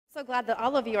So glad that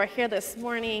all of you are here this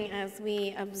morning as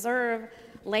we observe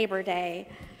Labor Day.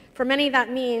 For many,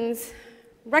 that means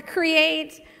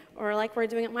recreate, or like we're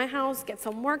doing at my house, get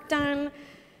some work done.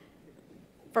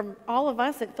 For all of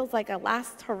us, it feels like a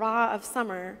last hurrah of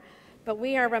summer. But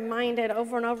we are reminded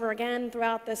over and over again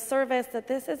throughout this service that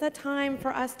this is a time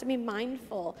for us to be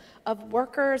mindful of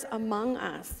workers among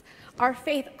us. Our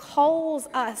faith calls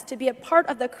us to be a part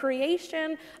of the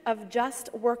creation of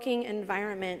just working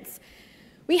environments.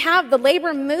 We have the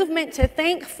labor movement to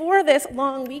thank for this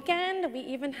long weekend. We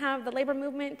even have the labor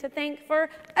movement to thank for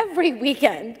every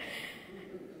weekend.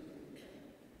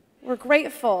 We're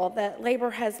grateful that labor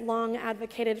has long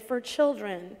advocated for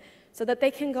children so that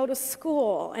they can go to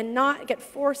school and not get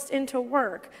forced into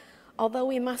work, although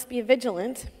we must be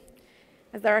vigilant,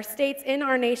 as there are states in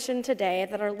our nation today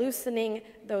that are loosening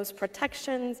those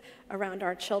protections around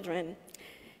our children.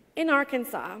 In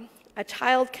Arkansas, a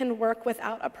child can work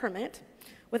without a permit,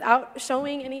 without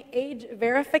showing any age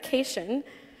verification,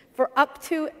 for up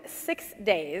to 6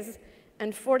 days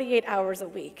and 48 hours a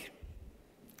week.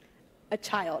 A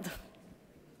child.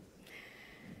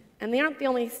 And they aren't the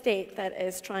only state that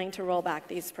is trying to roll back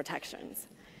these protections.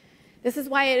 This is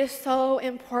why it is so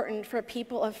important for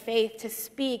people of faith to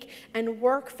speak and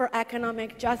work for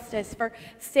economic justice, for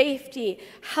safety,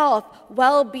 health,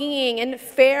 well-being, and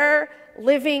fair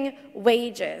living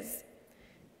wages.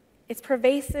 It's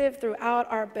pervasive throughout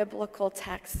our biblical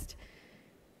text.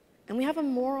 And we have a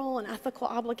moral and ethical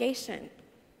obligation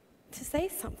to say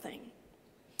something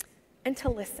and to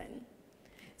listen.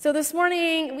 So this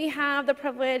morning, we have the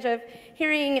privilege of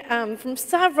hearing from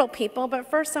several people, but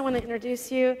first I want to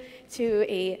introduce you to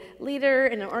a leader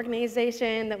in an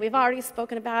organization that we've already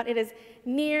spoken about. It is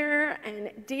near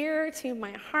and dear to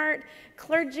my heart,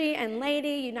 Clergy and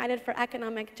Laity United for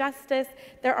Economic Justice.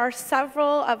 There are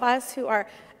several of us who are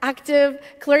active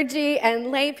clergy and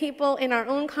lay people in our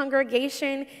own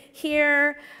congregation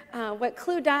here. What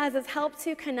CLU does is help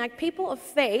to connect people of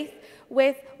faith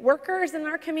with workers in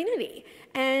our community.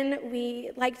 And we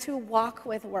like to walk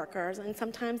with workers, and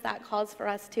sometimes that calls for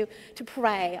us to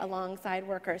pray alongside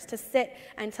workers, to sit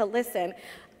and to listen.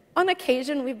 On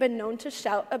occasion, we've been known to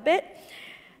shout a bit.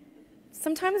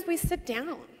 Sometimes we sit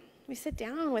down. We sit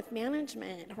down with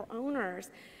management or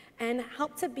owners and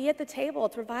help to be at the table,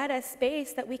 to provide a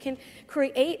space that we can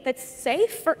create that's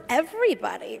safe for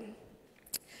everybody.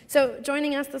 So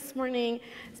joining us this morning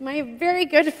is my very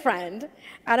good friend,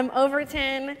 Adam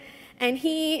Overton, and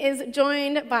he is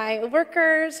joined by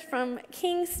workers from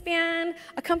Kingspan,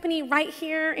 a company right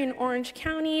here in Orange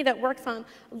County that works on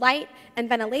light and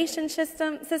ventilation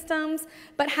systems,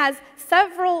 but has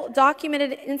several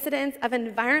documented incidents of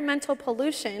environmental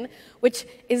pollution, which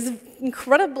is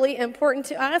incredibly important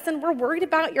to us, and we're worried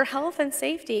about your health and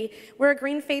safety. We're a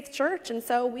Green Faith church, and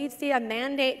so we see a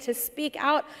mandate to speak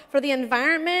out for the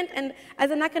environment, and as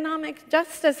an economic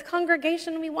justice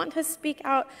congregation, we want to speak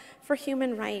out for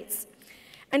human rights.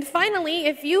 And finally,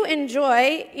 if you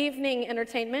enjoy evening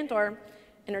entertainment or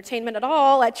entertainment at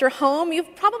all at your home,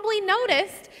 you've probably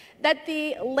noticed that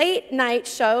the late night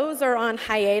shows are on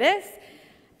hiatus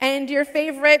and your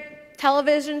favorite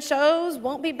television shows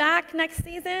won't be back next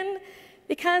season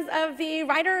because of the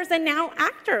writers and now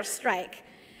actors strike.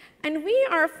 And we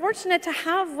are fortunate to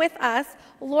have with us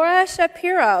Laura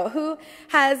Shapiro, who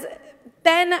has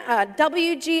been a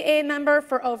WGA member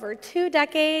for over 2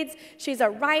 decades. She's a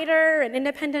writer, an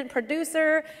independent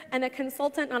producer, and a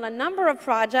consultant on a number of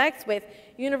projects with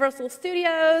Universal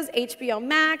Studios, HBO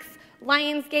Max,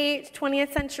 Lionsgate,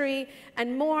 20th Century,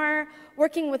 and more,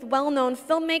 working with well-known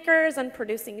filmmakers and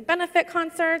producing benefit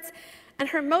concerts. And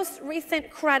her most recent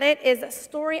credit is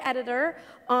story editor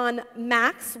on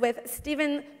Max with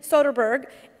Steven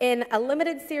Soderbergh in a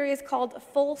limited series called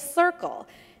Full Circle.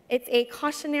 It's a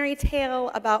cautionary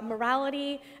tale about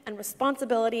morality and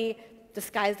responsibility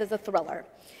disguised as a thriller.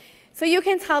 So you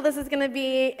can tell this is going to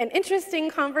be an interesting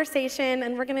conversation,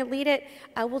 and we're going to lead it.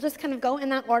 We'll just kind of go in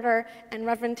that order, and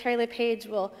Reverend Terry LePage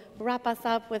will wrap us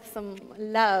up with some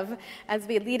love as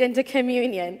we lead into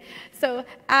communion. So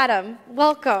Adam,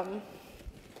 welcome.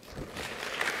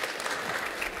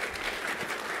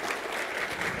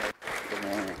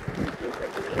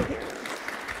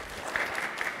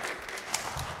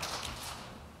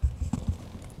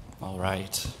 All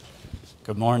right.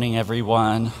 Good morning,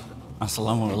 everyone.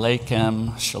 Assalamu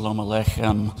alaikum, shalom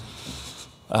aleichem,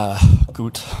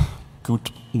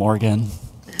 gut morgen.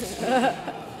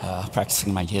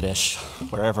 Practicing my Yiddish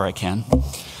wherever I can.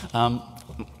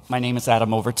 My name is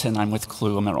Adam Overton. I'm with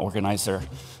CLU. I'm an organizer,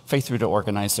 Faith Rooted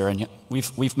organizer, and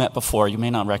we've met before. You may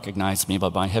not recognize me,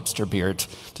 but my hipster beard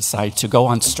decided to go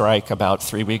on strike about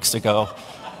 3 weeks ago.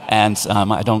 And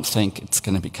I don't think it's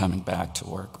going to be coming back to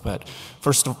work. But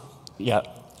first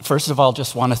of all,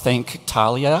 just want to thank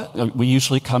Talia. We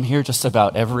usually come here just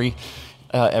about every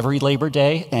Labor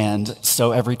Day, and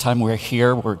so every time we're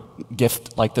here,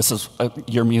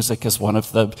 your music is one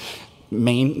of the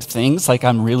main things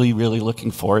I'm really, really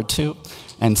looking forward to.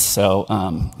 And so,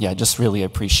 just really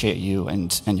appreciate you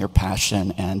and your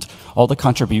passion and all the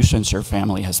contributions your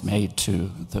family has made to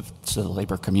the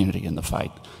labor community in the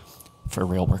fight for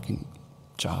real working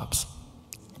jobs.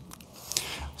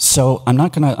 So I'm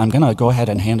gonna go ahead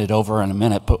and hand it over in a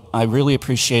minute, but I really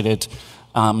appreciated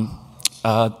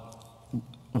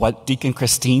what Deacon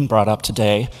Christine brought up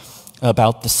today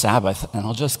about the Sabbath, and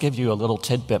I'll just give you a little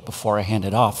tidbit before I hand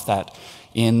it off, that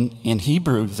in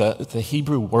Hebrew, the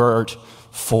Hebrew word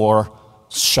for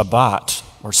Shabbat,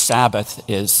 or Sabbath,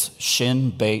 is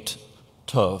Shin Beit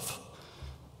Tov.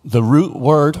 The root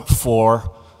word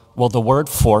the word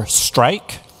for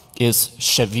strike is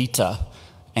Shavita,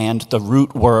 and the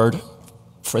root word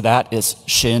for that is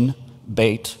Shin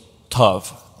Beit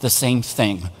Tov, the same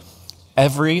thing.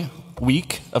 Every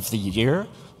week of the year,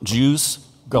 Jews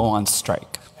go on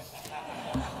strike.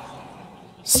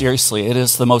 Seriously, it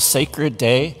is the most sacred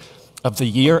day of the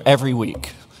year every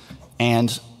week.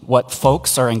 And what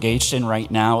folks are engaged in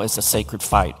right now is a sacred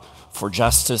fight for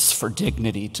justice, for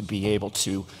dignity, to be able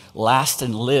to last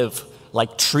and live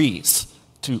like trees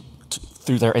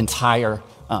through their entire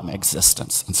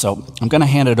existence. And so I'm going to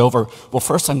hand it over. Well,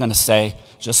 first I'm going to say,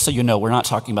 just so you know, we're not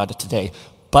talking about it today,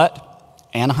 but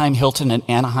Anaheim Hilton and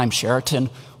Anaheim Sheraton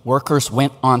workers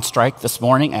went on strike this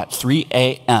morning at 3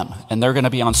 a.m. and they're going to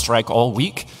be on strike all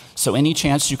week. So any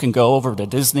chance you can go over to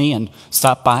Disney and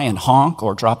stop by and honk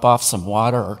or drop off some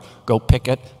water or go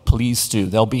picket, please do.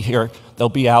 They'll be here. They'll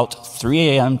be out 3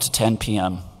 a.m. to 10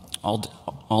 p.m.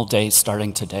 all day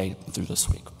starting today through this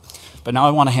week. But now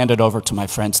I want to hand it over to my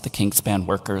friends, the Kingspan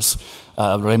workers,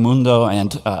 Raimundo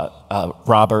and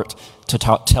Robert, to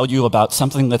tell you about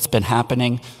something that's been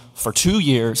happening for 2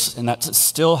 years, and that's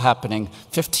still happening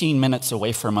 15 minutes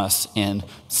away from us in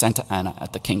Santa Ana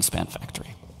at the Kingspan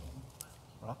factory.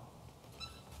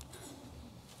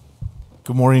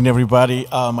 Good morning, everybody.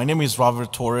 My name is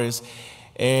Robert Torres,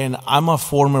 and I'm a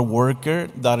former worker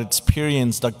that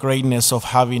experienced the greatness of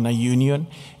having a union.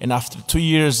 And after 2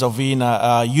 years of being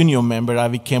a union member, I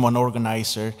became an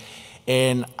organizer.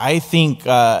 And I think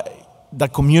the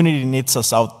community needs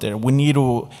us out there. We need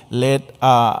to let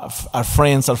our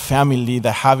friends, our family,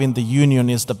 that having the union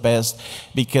is the best,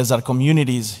 because our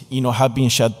communities, have been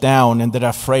shut down and they're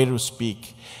afraid to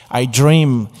speak. I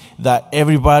dream that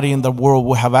everybody in the world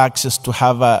will have access to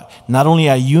have not only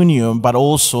a union, but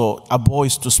also a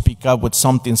voice to speak up when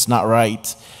something's not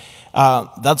right.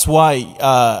 That's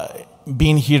why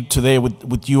being here today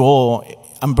with you all,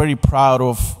 I'm very proud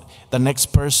of the next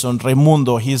person,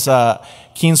 Raimundo. He's a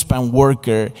Kingspan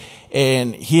worker,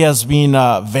 and he has been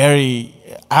very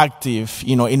active,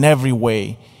 in every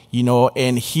way,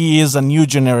 and he is a new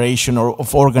generation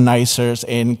of organizers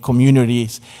and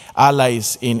communities,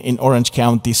 allies in Orange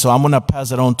County. So I'm going to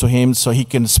pass it on to him so he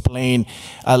can explain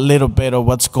a little bit of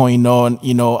what's going on,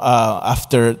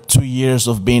 after 2 years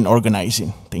of being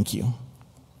organizing. Thank you.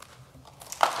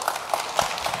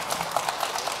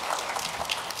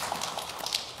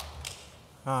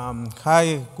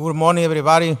 Hi, good morning,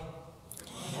 everybody.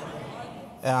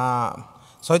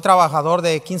 Soy trabajador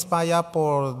de Kingspan ya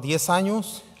por 10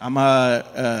 años. I'm a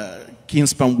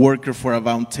Kingspan worker for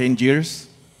about 10 years.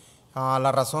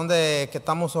 La razón de que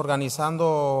estamos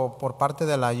organizando por parte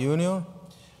de la union.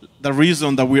 The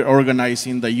reason that we're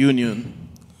organizing the union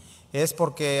es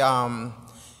porque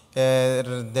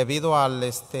debido a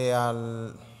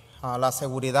la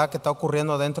seguridad que está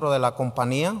ocurriendo dentro de la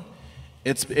compañía.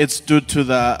 It's due to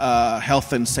the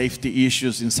health and safety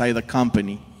issues inside the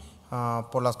company.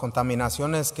 Por las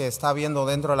contaminaciones que está habiendo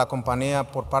dentro de la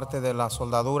compañía por parte de la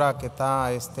soldadura, que está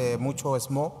mucho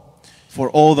smog. For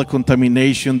all the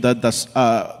contamination that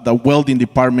the welding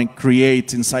department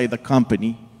creates inside the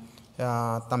company.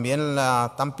 También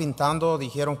la están pintando,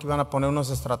 dijeron que iban a poner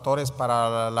unos extractores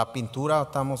para la pintura,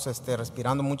 estamos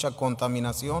respirando mucha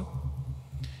contaminación.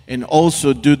 And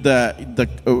also due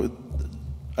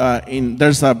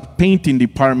there's a painting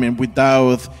department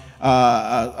without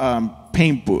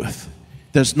paint booth.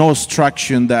 There's no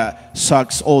extraction that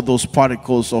sucks all those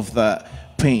particles of the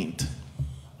paint.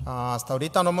 Hasta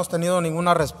ahorita no hemos tenido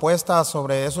ninguna respuesta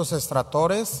sobre esos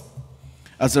extractores.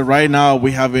 As of right now,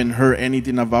 we haven't heard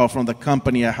anything from the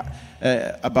company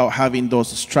about having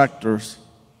those extractors.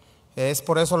 Es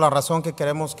por eso la razón que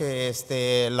queremos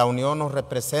que la unión nos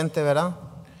represente, ¿verdad?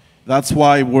 That's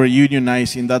why we're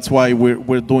unionizing. That's why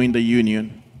we're doing the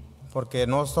union. porque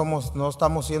no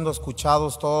estamos siendo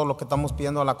escuchados todo lo que estamos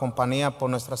pidiendo a la compañía por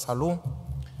nuestra salud.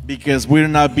 Because we're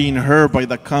not being heard by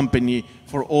the company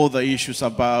for all the issues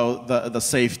about the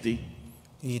safety.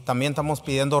 Y también estamos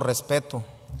pidiendo respeto.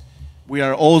 We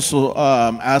are also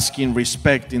asking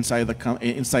respect inside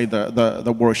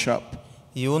the workshop.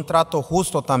 Y un trato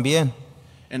justo también.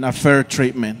 And a fair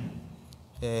treatment.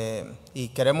 Y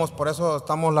queremos, por eso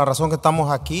la razón que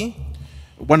estamos aquí.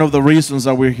 One of the reasons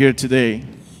that we're here today.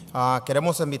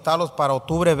 Queremos invitarlos para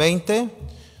octubre 20.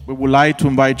 We would like to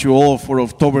invite you all for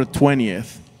October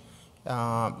 20th.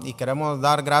 Y queremos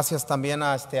dar gracias también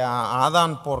a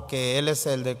Adam porque él es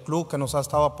el del club que nos ha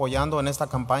estado apoyando en esta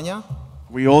campaña.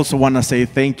 We also want to say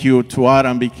thank you to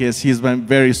Adam because he's been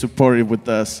very supportive with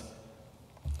us.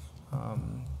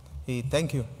 Y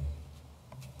thank you.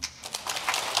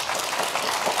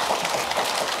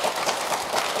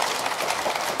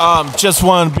 Just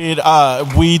one bit.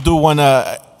 We do want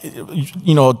to,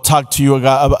 talk to you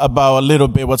about a little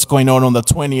bit what's going on the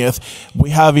 20th.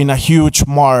 We're having a huge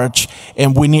march,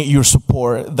 and we need your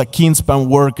support. The Kingspan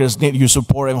workers need your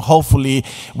support, and hopefully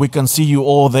we can see you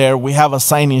all there. We have a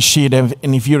sign-in sheet, and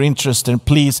if you're interested,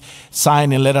 please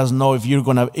sign and let us know if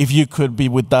you could be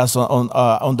with us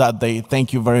on that day.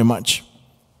 Thank you very much.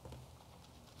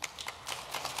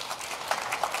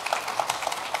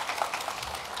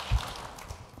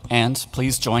 And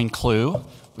please join Clue.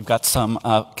 We've got some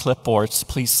clipboards.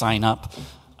 Please sign up.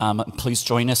 Please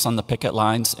join us on the picket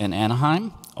lines in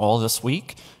Anaheim all this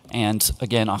week. And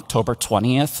again, October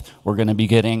 20th, we're going to be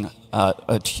getting,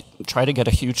 try to get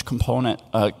a huge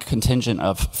contingent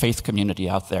of faith community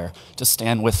out there to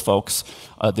stand with folks,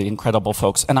 the incredible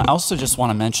folks. And I also just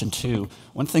want to mention, too,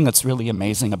 one thing that's really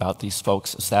amazing about these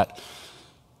folks is that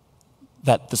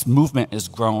this movement is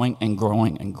growing and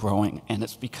growing and growing. And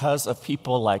it's because of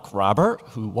people like Robert,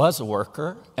 who was a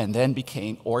worker and then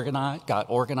got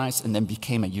organized and then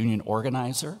became a union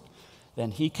organizer.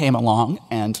 Then he came along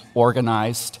and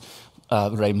organized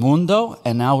Raimundo,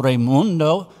 and now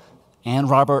Raimundo and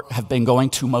Robert have been going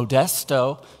to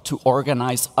Modesto to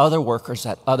organize other workers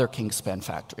at other Kingspan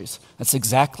factories. That's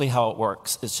exactly how it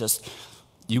works. It's just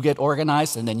you get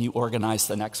organized and then you organize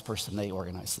the next person, they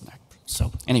organize the next.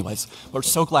 So anyways, we're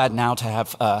so glad now to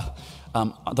have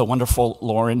the wonderful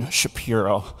Lauren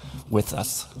Shapiro with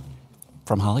us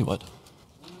from Hollywood.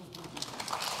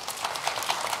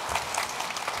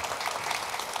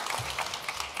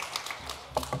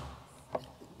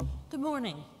 Good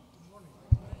morning.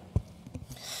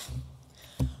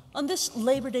 On this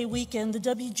Labor Day weekend, the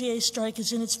WGA strike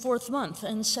is in its 4th month,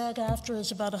 and SAG-AFTRA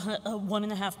is about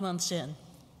 1.5 months in.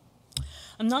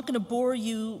 I'm not going to bore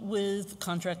you with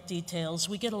contract details.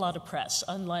 We get a lot of press,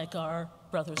 unlike our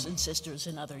brothers and sisters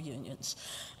in other unions.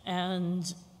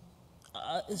 And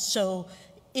so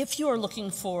if you're looking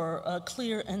for a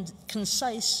clear and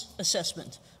concise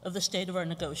assessment of the state of our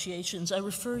negotiations, I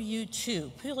refer you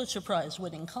to Pulitzer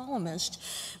Prize-winning columnist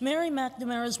Mary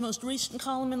McNamara's most recent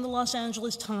column in the Los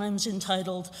Angeles Times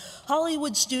entitled,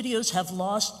 "Hollywood Studios Have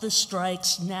Lost the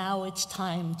Strikes, Now It's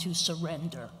Time to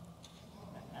Surrender."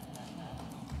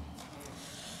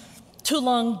 Too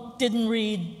long, didn't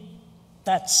read,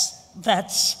 that's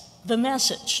the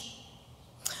message.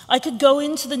 I could go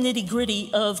into the nitty-gritty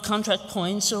of contract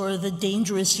points or the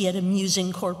dangerous yet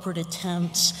amusing corporate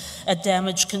attempts at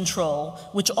damage control,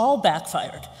 which all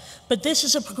backfired. But this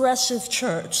is a progressive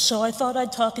church, so I thought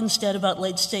I'd talk instead about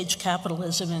late-stage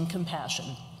capitalism and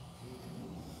compassion.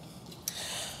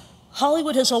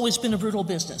 Hollywood has always been a brutal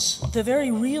business. The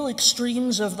very real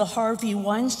extremes of the Harvey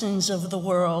Weinsteins of the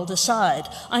world aside,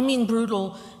 I mean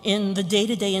brutal in the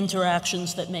day-to-day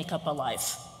interactions that make up a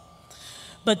life.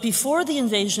 But before the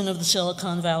invasion of the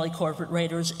Silicon Valley corporate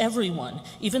raiders, everyone,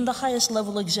 even the highest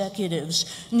level executives,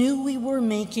 knew we were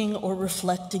making or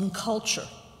reflecting culture,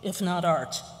 if not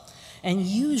art, and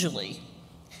usually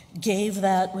gave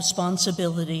that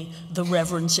responsibility the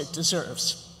reverence it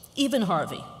deserves. Even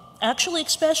Harvey. Actually,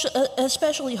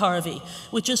 especially Harvey,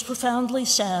 which is profoundly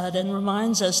sad and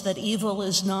reminds us that evil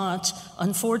is not,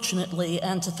 unfortunately,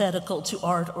 antithetical to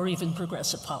art or even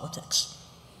progressive politics.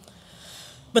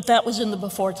 But that was in the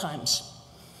before times.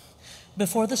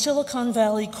 Before the Silicon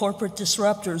Valley corporate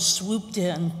disruptors swooped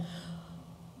in,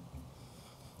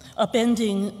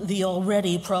 upending the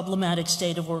already problematic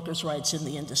state of workers' rights in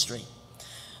the industry.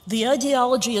 The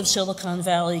ideology of Silicon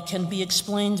Valley can be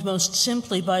explained most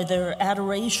simply by their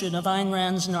adoration of Ayn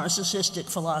Rand's narcissistic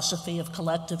philosophy of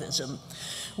collectivism,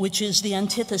 which is the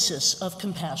antithesis of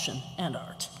compassion and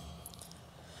art.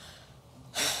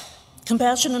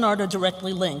 Compassion and art are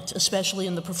directly linked, especially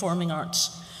in the performing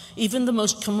arts. Even the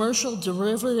most commercial,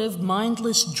 derivative,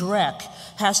 mindless dreck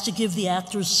has to give the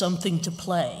actors something to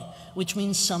play, which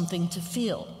means something to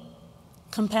feel.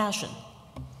 Compassion.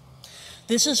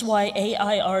 This is why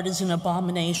AI art is an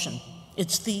abomination.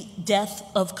 It's the death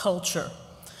of culture,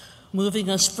 moving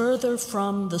us further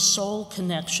from the soul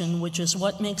connection, which is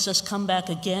what makes us come back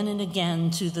again and again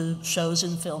to the shows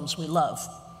and films we love.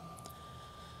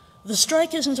 The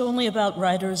strike isn't only about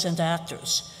writers and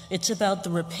actors. It's about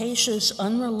the rapacious,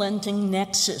 unrelenting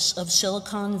nexus of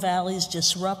Silicon Valley's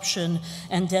disruption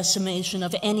and decimation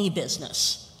of any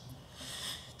business.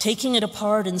 Taking it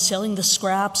apart and selling the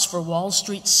scraps for Wall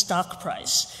Street's stock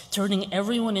price, turning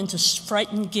everyone into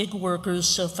frightened gig workers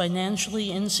so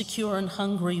financially insecure and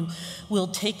hungry will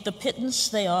take the pittance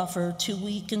they offer, too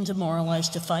weak and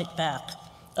demoralized to fight back,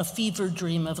 a fever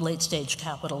dream of late-stage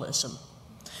capitalism.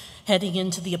 Heading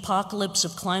into the apocalypse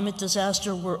of climate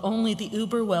disaster where only the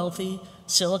uber-wealthy,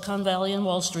 Silicon Valley and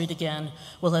Wall Street again,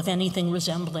 will have anything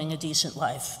resembling a decent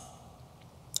life.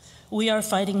 We are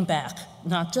fighting back,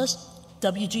 not just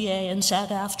WGA and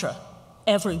SAG-AFTRA,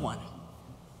 everyone.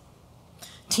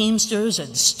 Teamsters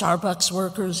and Starbucks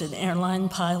workers and airline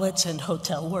pilots and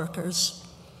hotel workers.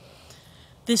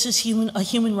 This is a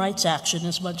human rights action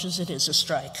as much as it is a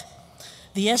strike.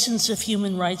 The essence of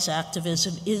human rights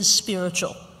activism is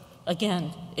spiritual.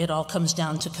 Again, it all comes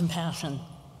down to compassion.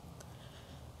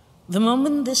 The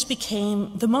moment this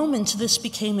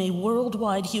became a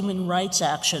worldwide human rights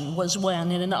action was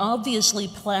when, in an obviously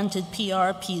planted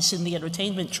PR piece in the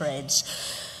entertainment trades,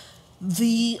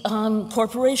 the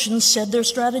corporations said their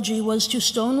strategy was to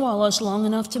stonewall us long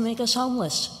enough to make us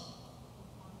homeless.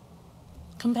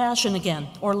 Compassion again,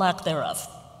 or lack thereof.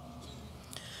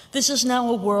 This is now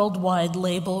a worldwide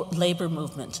labor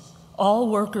movement, all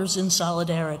workers in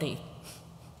solidarity.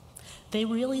 They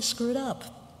really screwed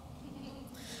up.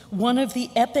 One of the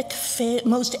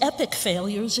most epic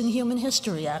failures in human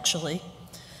history, actually.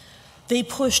 They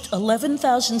pushed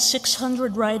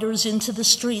 11,600 writers into the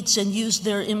streets and used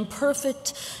their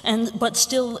imperfect and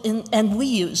we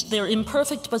used their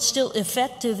imperfect but still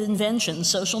effective invention,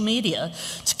 social media,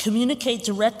 to communicate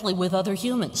directly with other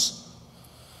humans.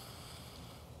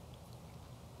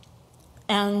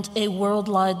 And a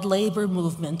worldwide labor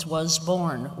movement was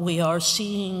born. We are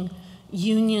seeing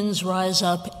unions rise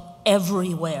up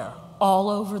everywhere, all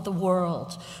over the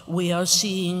world. We are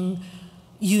seeing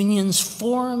unions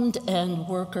formed and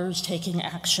workers taking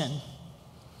action.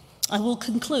 I will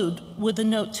conclude with a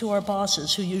note to our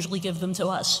bosses who usually give them to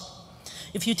us.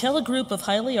 If you tell a group of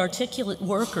highly articulate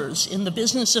workers in the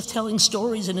business of telling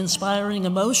stories and inspiring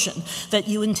emotion that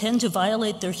you intend to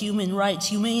violate their human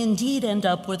rights, you may indeed end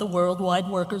up with a worldwide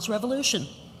workers' revolution.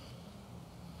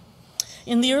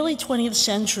 In the early 20th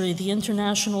century, the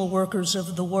international workers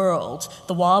of the world,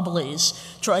 the Wobblies,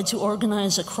 tried to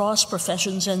organize across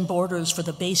professions and borders for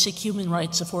the basic human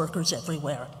rights of workers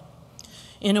everywhere.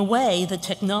 In a way, the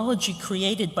technology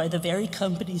created by the very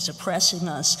companies oppressing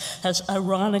us has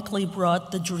ironically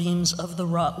brought the dreams of the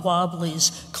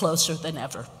Wobblies closer than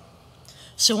ever.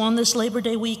 So on this Labor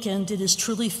Day weekend, it is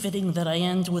truly fitting that I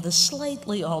end with a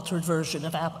slightly altered version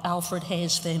of Alfred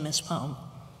Hayes' famous poem.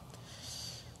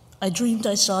 I dreamed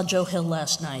I saw Joe Hill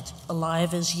last night,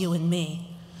 alive as you and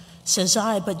me. Says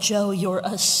I, but Joe, you're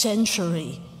a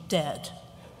century dead.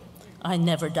 I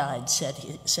never died,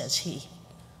 says he.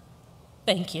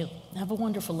 Thank you. Have a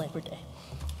wonderful Labor Day.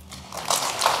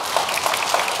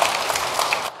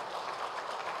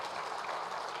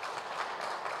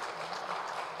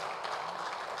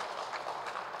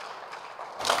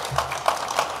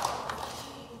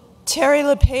 Terry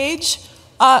LePage,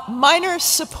 minor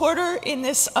supporter in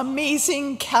this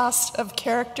amazing cast of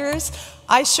characters.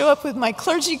 I show up with my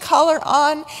clergy collar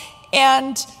on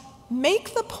and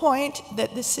make the point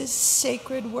that this is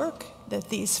sacred work that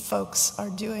these folks are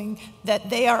doing, that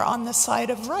they are on the side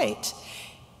of right.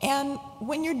 And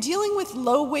when you're dealing with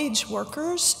low-wage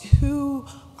workers who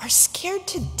are scared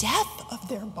to death of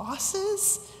their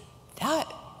bosses, that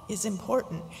is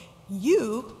important.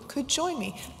 You could join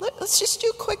me. Let's just do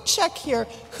a quick check here.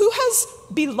 Who has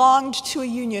belonged to a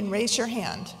union? Raise your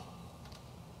hand.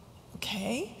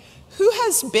 Okay. Who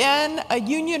has been a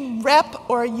union rep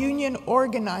or a union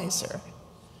organizer?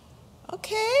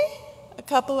 Okay, a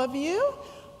couple of you.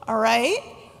 All right.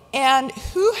 And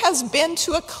who has been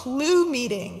to a Clue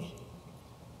meeting?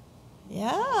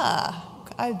 Yeah.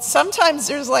 Sometimes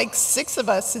there's like 6 of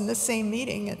us in the same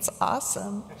meeting. It's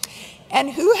awesome. And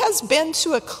who has been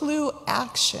to a Clue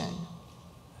action?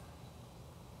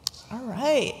 All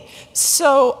right.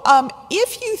 So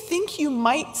if you think you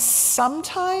might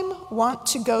sometime want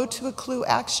to go to a Clue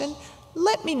action,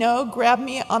 let me know, grab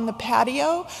me on the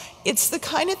patio. It's the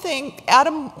kind of thing,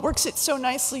 Adam works it so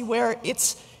nicely where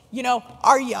it's, you know,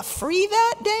 are you free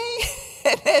that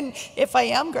day? And if I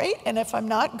am, great, and if I'm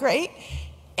not, great.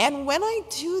 And when I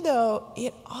do, though,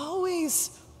 it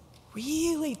always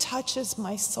really touches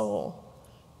my soul.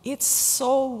 It's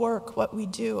soul work, what we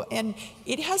do, and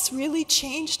it has really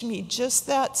changed me, just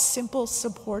that simple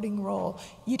supporting role.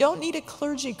 You don't need a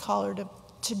clergy collar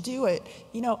to do it.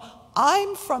 You know,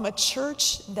 I'm from a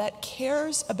church that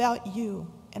cares about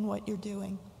you and what you're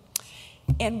doing.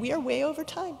 And we are way over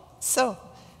time, so.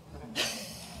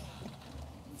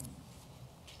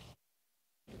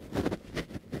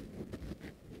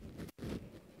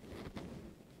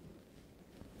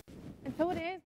 And so it is.